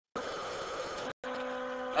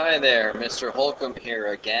Hi there, Mr. Holcomb here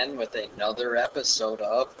again with another episode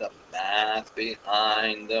of the Math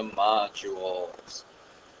Behind the Modules.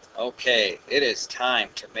 Okay, it is time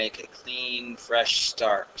to make a clean, fresh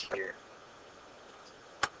start here.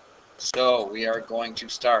 So we are going to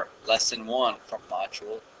start Lesson 1 from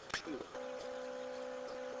Module 2.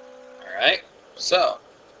 Alright, so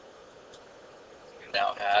we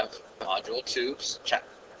now have Module 2's chapter.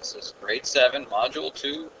 This is Grade 7, Module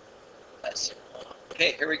 2, Lesson 1.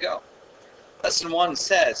 Okay, here we go. Lesson 1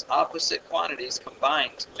 says opposite quantities combine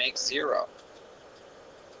to make 0.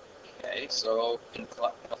 Okay, so in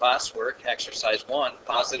classwork, exercise 1,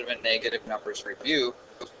 positive and negative numbers review.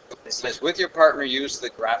 It says, with your partner, use the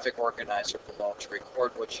graphic organizer below to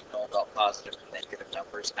record what you know about positive and negative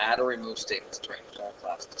numbers. Add or remove statements during full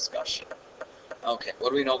class discussion. Okay, what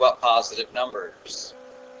do we know about positive numbers?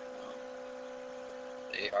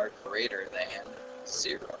 They are greater than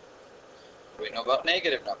 0. What do we know about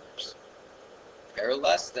negative numbers? They're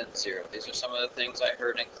less than 0. These are some of the things I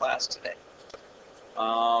heard in class today.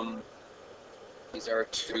 These are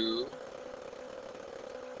 2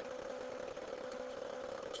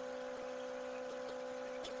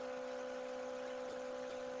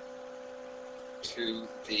 to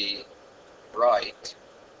the right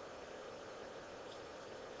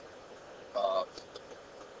of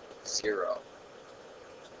 0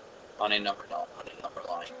 on a number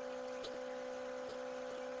line.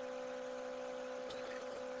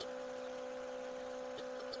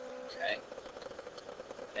 Okay.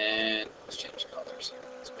 And let's change colors here.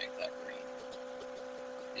 Let's make that green.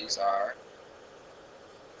 These are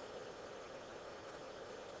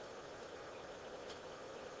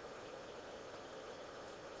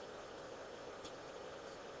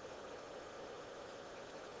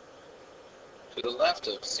to the left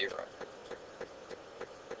of 0.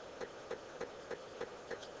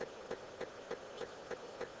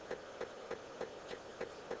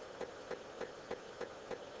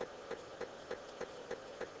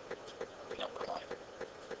 Number line.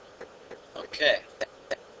 Okay.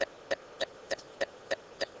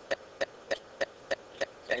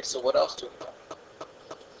 Okay, so what else do we know?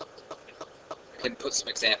 We can put some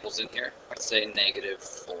examples in here. Let's say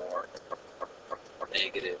 -4 or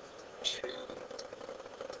 -2,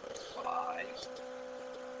 5.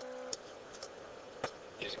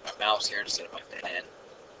 Using my mouse here instead of my pen.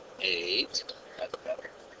 8. That's better.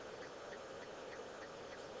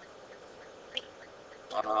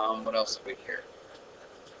 What else have we here?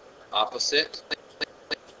 Opposite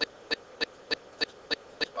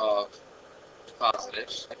of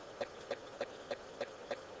positives.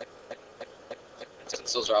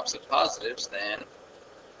 Since those are opposite positives, then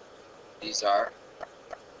these are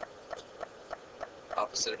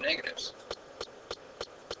opposite of negatives.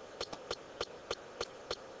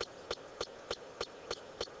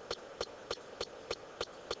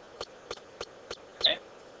 Okay.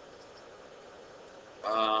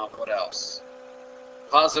 What else?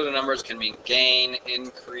 Positive numbers can mean gain,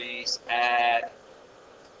 increase, add,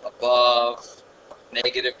 above.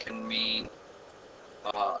 Negative can mean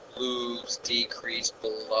lose, decrease,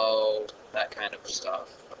 below, that kind of stuff.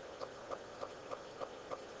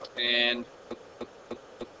 And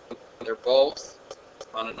they're both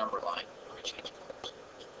on a number line. Let me change colors.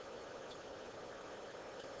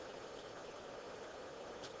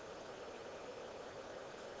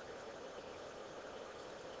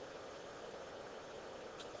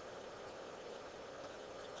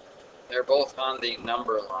 They're both on the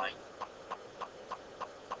number line.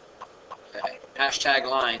 Okay. Hashtag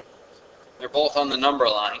line. They're both on the number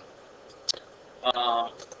line.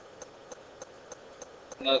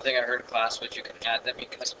 Another thing I heard in class was you can add them, you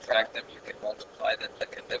can subtract them, you can multiply them, you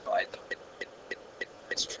can divide them.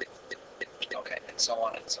 It's true. Okay, and so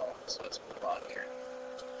on and so on. So let's move on here.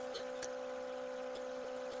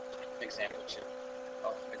 Example 2.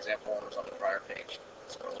 Oh, example 1 was on the prior page.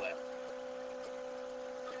 Scroll down.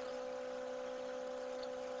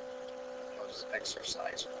 That was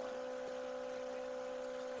exercise 1.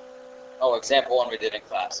 Oh, example 1 we did in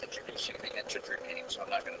class, introducing the integer name, so I'm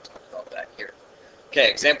not going to talk about that here. Okay,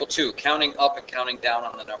 example 2, counting up and counting down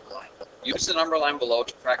on the number line. Use the number line below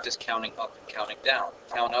to practice counting up and counting down.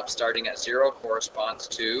 Count up starting at 0 corresponds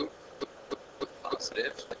to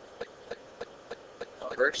positive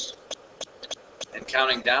numbers, and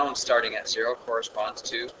counting down starting at 0 corresponds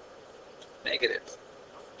to negative.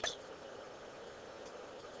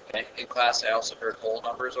 Okay, in class I also heard whole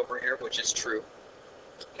numbers over here, which is true.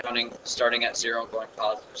 Counting starting at 0 going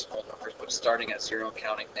positive is whole numbers, but starting at 0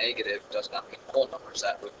 counting negative does not mean whole numbers.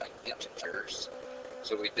 That would mean integers.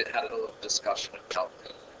 So we had a little discussion about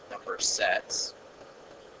the number sets.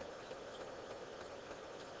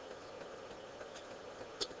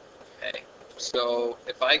 So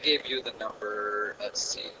if I gave you the number, let's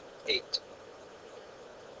see, 8.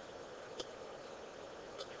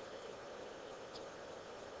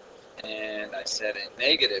 And I said a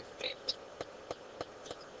negative 8.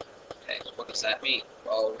 Okay, what does that mean?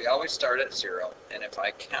 Well, we always start at 0, and if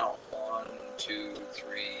I count 1, 2,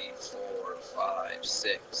 3, 4, 5,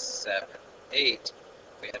 6, 7, 8,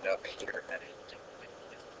 we end up here at 8.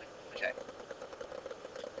 Okay.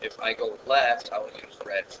 If I go left, I will use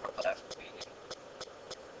red for left.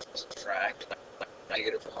 Subtract.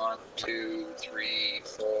 Negative 1, 2, 3,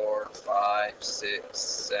 4, 5, 6,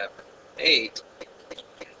 7, 8.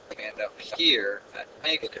 We end up here at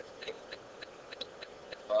negative 8.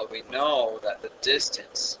 Well, we know that the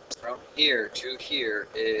distance from here to here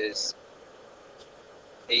is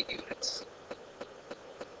 8 units.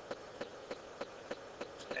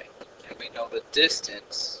 Okay. And we know the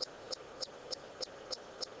distance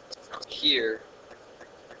from here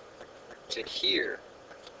to here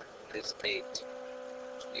is 8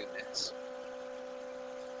 units.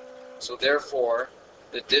 So therefore,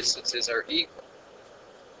 the distances are equal.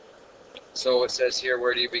 So it says here,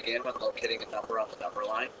 where do you begin when locating a number on the number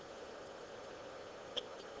line?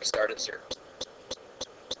 We start at 0.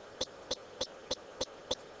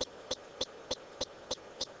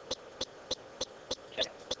 Okay.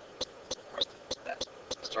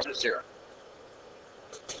 Start at 0.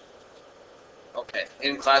 Okay.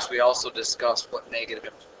 In class, we also discussed what negative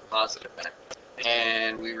and positive meant.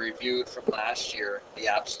 And we reviewed from last year the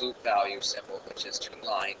absolute value symbol, which is 2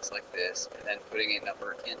 lines like this, and then putting a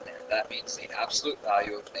number in there. That means the absolute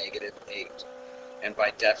value of negative 8. And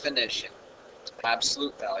by definition,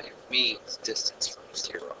 absolute value means distance from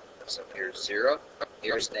 0. So here's 0,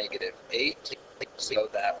 here's negative 8, so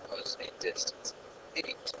that was a distance of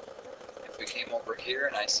 8. If we came over here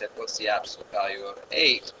and I said, what's the absolute value of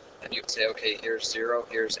 8? And you would say, okay, here's 0,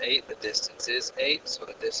 here's 8, the distance is 8, so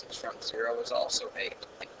the distance from 0 is also 8.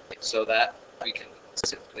 So that we can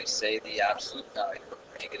simply say the absolute value of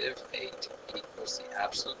negative 8 equals the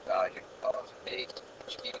absolute value of 8,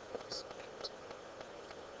 which equals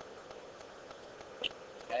 8.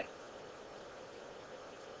 Okay?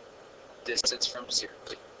 Distance from 0.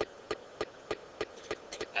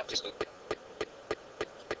 Absolute.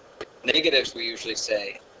 Negatives we usually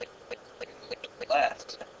say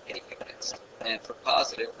left. 8 units. And for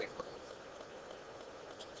positive, we move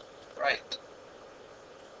right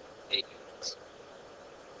 8 units.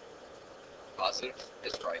 Positive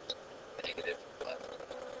is right, negative left.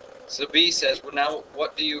 So B says, well, now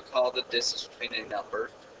what do you call the distance between a number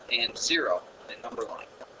and 0 in a number line?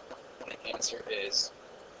 And the answer is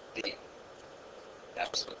the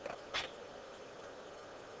absolute value.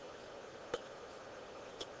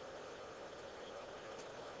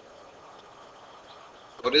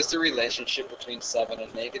 What is the relationship between 7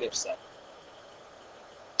 and negative 7?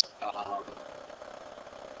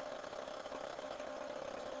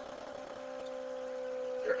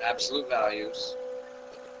 Their absolute values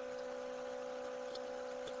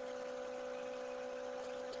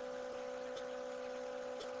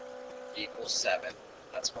equals 7.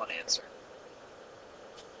 That's one answer.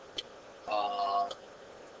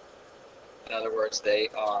 In other words, they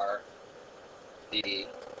are the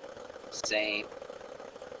same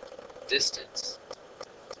distance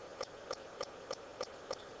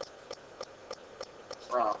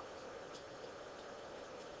from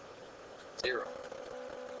 0.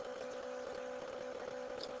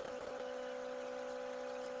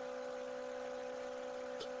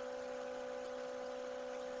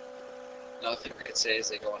 Another thing we could say is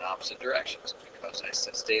they go in opposite directions, because I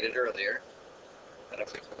stated earlier that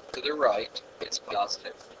if we move to the right, it's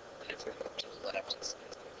positive, and if we move to the left, it's negative.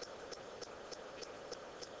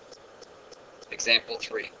 Example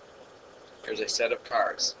 3. Here's a set of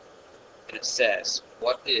cards, and it says,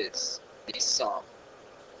 what is the sum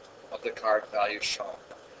of the card values shown?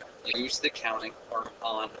 Use the counting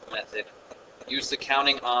on method. Use the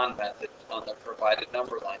counting on method on the provided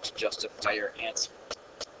number line to justify your answer.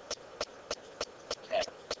 Okay.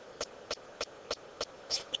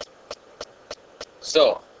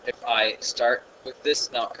 So, if I start with this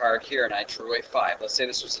card here and I drew a 5, let's say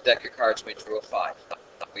this was a deck of cards and we drew a 5.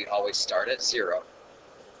 We always start at 0,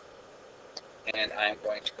 and I'm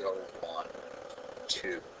going to go 1,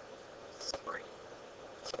 2, 3,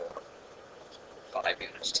 4, 5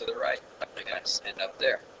 units to the right. I'm going to end up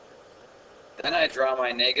there. Then I draw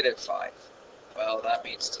my negative 5. Well, that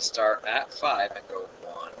means to start at 5 and go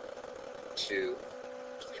 1, 2,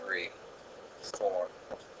 3, 4,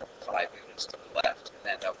 5 units to the left,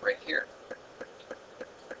 and end up right here.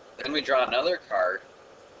 Then we draw another card,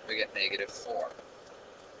 we get negative 4.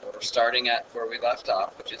 We're starting at where we left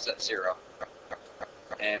off, which is at 0,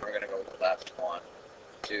 and we're going to go left 1,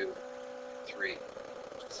 2, 3,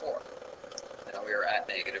 4. Now we are at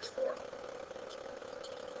negative 4.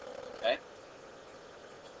 Okay?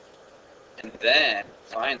 And then,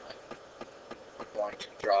 finally, we're going to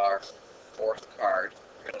draw our fourth card.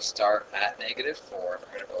 We're going to start at negative 4.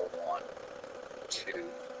 We're going to go 1, 2,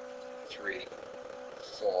 3,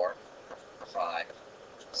 4, 5,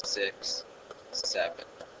 6, 7,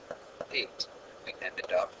 8. We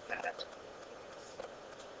ended up at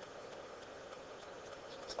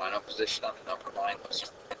final position on the number line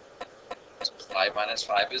was 5 minus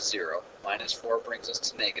 5 is 0. Minus 4 brings us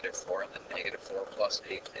to negative 4, and then negative 4 plus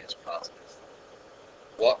 8 is positive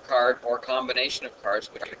 4. What card or combination of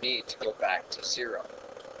cards would you need to go back to 0?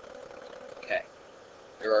 Okay.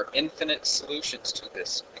 There are infinite solutions to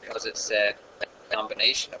this because it said a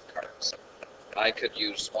combination of cards. I could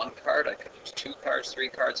use one card, I could use 2 cards, 3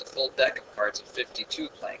 cards, a full deck of cards of 52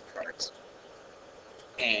 playing cards.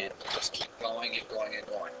 And just keep going and going and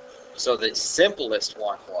going. So the simplest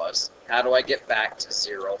one was, how do I get back to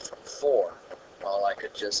 0 from 4? Well, I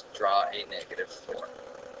could just draw a negative 4.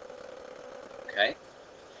 Okay?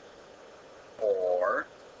 Or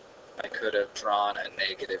I could have drawn a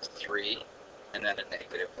negative 3 and then a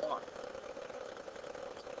negative 1.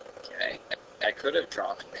 Okay? I could have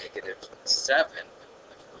drawn a negative 7,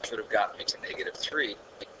 which would have gotten me to negative 3,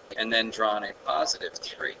 and then drawn a positive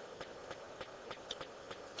 3.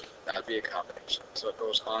 That would be a combination. So it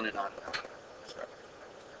goes on and on and on.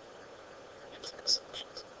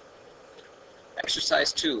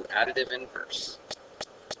 Exercise 2, Additive Inverse.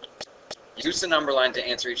 Use the number line to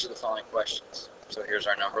answer each of the following questions. So here's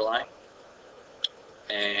our number line.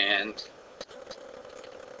 And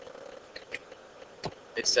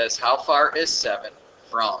it says, how far is 7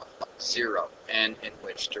 from 0 and in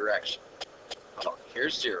which direction? So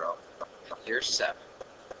here's 0, here's 7.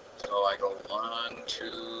 So I go 1,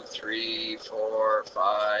 2, 3, 4,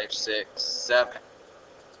 5, 6, 7.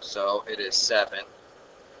 So it is 7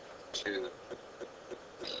 to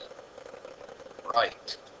the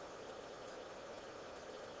right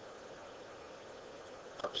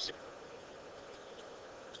of 0.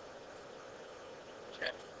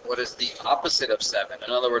 Okay. What is the opposite of 7?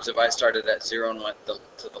 In other words, if I started at 0 and went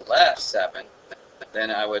to the left 7, then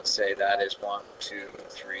I would say that is 1, 2,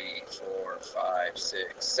 3, 4, 5,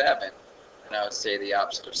 6, 7. And I would say the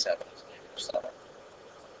opposite of 7 is negative 7.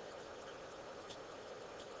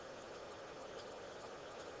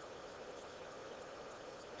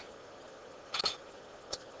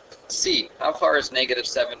 C. How far is negative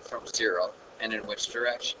 7 from 0 and in which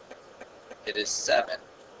direction? It is 7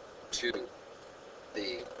 to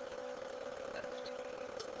the left.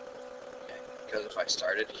 Okay. Because if I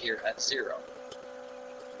started here at 0,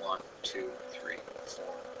 1, 2, 3, 4,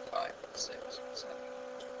 5, 6, 7.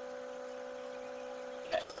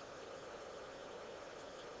 Okay.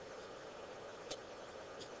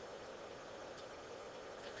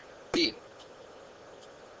 D.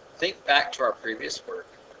 Think back to our previous work.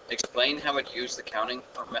 Explain how it used the counting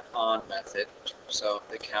on method, so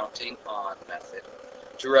the counting on method,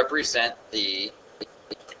 to represent the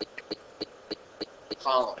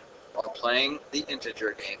following. While playing the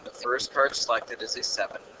integer game, the first card selected is a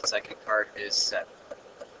 7, the second card is 7.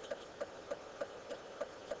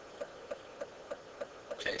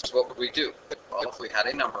 Okay, so what would we do? Well, if we had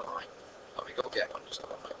a number line, let me go get one. Just a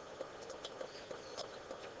moment.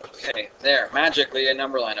 Okay, there, magically a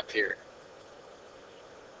number line appeared.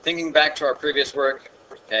 Thinking back to our previous work,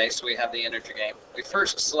 okay, so we have the integer game. We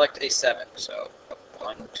first select a 7, so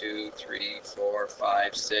 1, 2, 3, 4,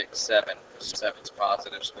 5, 6, 7. 7's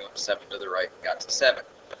positive, so we went 7 to the right and got to 7.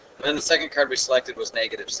 And then the second card we selected was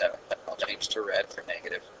negative 7. I'll change to red for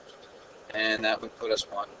negative. And that would put us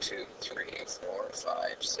 1, 2, 3, 4,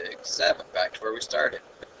 5, 6, 7, back to where we started.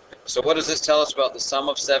 So what does this tell us about the sum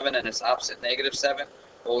of 7 and its opposite, negative 7?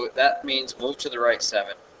 Well, that means move to the right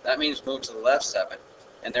 7. That means move to the left 7.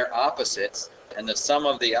 And they're opposites, and the sum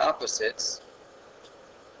of the opposites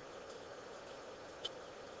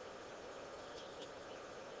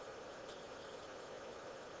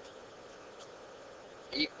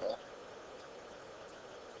equal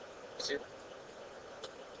 0.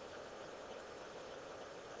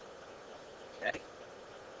 Okay.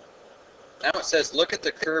 Now it says, look at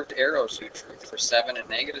the curved arrows you drew for 7 and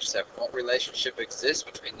negative 7. What relationship exists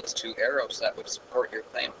between these two arrows that would support your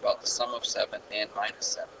claim about the sum of 7 and minus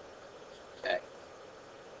 7? Okay.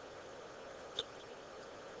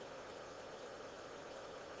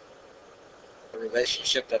 The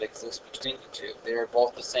relationship that exists between the two, they are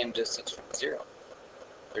both the same distance from 0.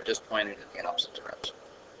 They're just pointed in the opposite direction.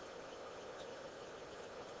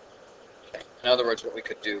 Okay. In other words, what we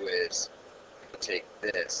could do is take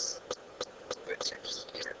this, which is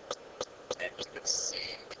here, and you can see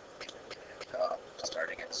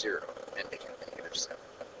starting at 0 and making -7.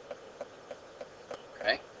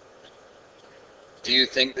 Okay? Do you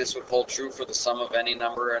think this would hold true for the sum of any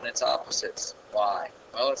number and its opposites? Why?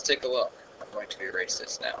 Well, let's take a look. I'm going to erase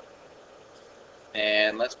this now.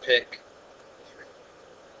 And let's pick 3.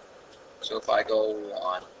 So if I go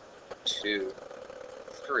 1, 2,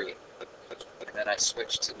 3, and then I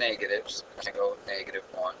switch to negatives, I go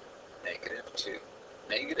 -1, -2,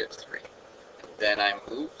 -3. And then I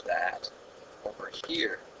move that over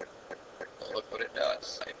here. Well, look what it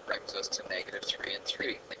does. It brings us to -3 and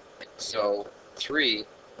 3. So 3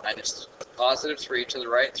 minus +3 to the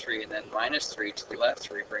right 3, and then -3 to the left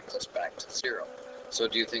 3 brings us back to 0. So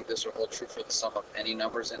do you think this will hold true for the sum of any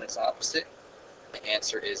numbers and its opposite? The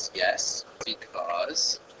answer is yes,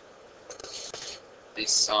 because the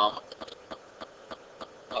sum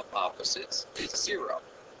of opposites is 0.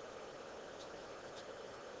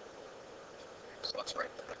 So let's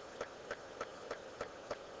write that.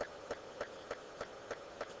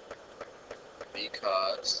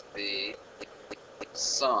 Because the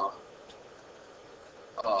sum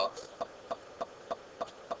of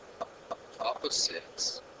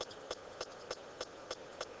opposites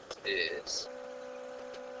is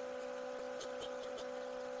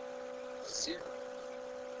 0.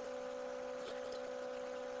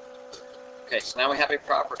 Okay, so now we have a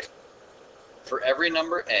property. For every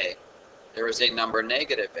number a, there is a number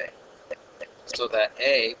negative a, so that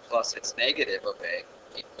a plus its negative of a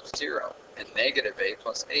equals 0, and negative a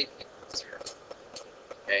plus a equals 0.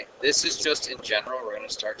 Okay, this is just in general. We're going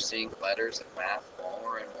to start seeing letters and math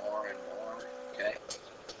more and more and more. Okay,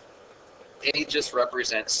 a just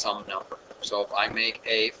represents some number. So if I make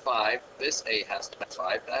a 5, this a has to be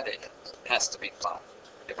 5, that a has to be 5.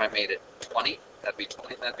 If I made it 20, that'd be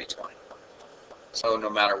 20, that'd be 20. So no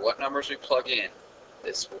matter what numbers we plug in,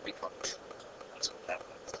 this will become true. That's what that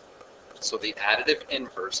means. So the additive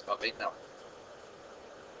inverse of a number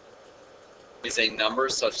is a number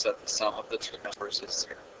such that the sum of the two numbers is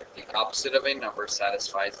 0. The opposite of a number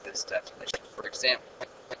satisfies this definition. For example,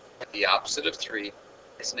 the opposite of 3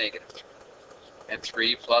 is -3, and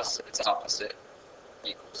 3 plus its opposite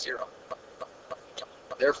equals 0.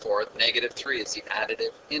 Therefore, -3 is the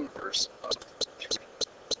additive inverse of 3.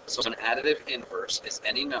 So an additive inverse is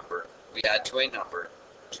any number we add to a number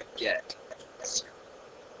to get 0.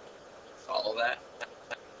 Follow that?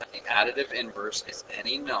 The additive inverse is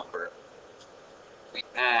any number we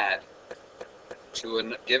add to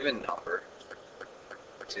a given number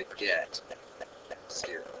to get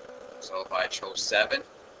 0. So if I chose 7,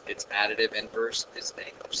 its additive inverse is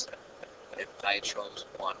 -7. If I chose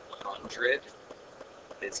 100,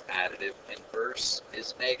 its additive inverse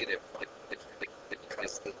is -1.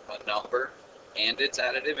 Because a number and its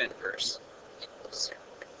additive inverse equals 0.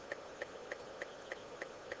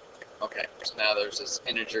 Okay, so now there's this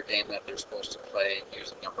integer game that they're supposed to play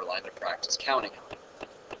using number line to practice counting on.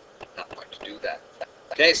 Not going to do that.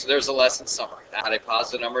 Okay, so there's a lesson summary. Add a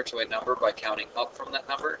positive number to a number by counting up from that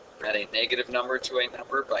number. Add a negative number to a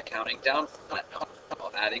number by counting down from that number.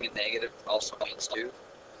 Well, adding a negative also means to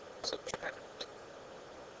subtract.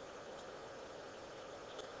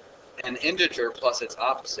 An integer plus its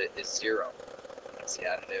opposite is 0. That's the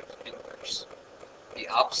additive inverse. The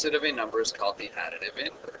opposite of a number is called the additive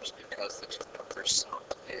inverse because the two numbers' sum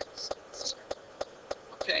is 0.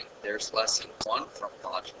 Okay, there's lesson 1 from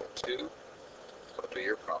module 2. Go do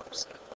your problem set.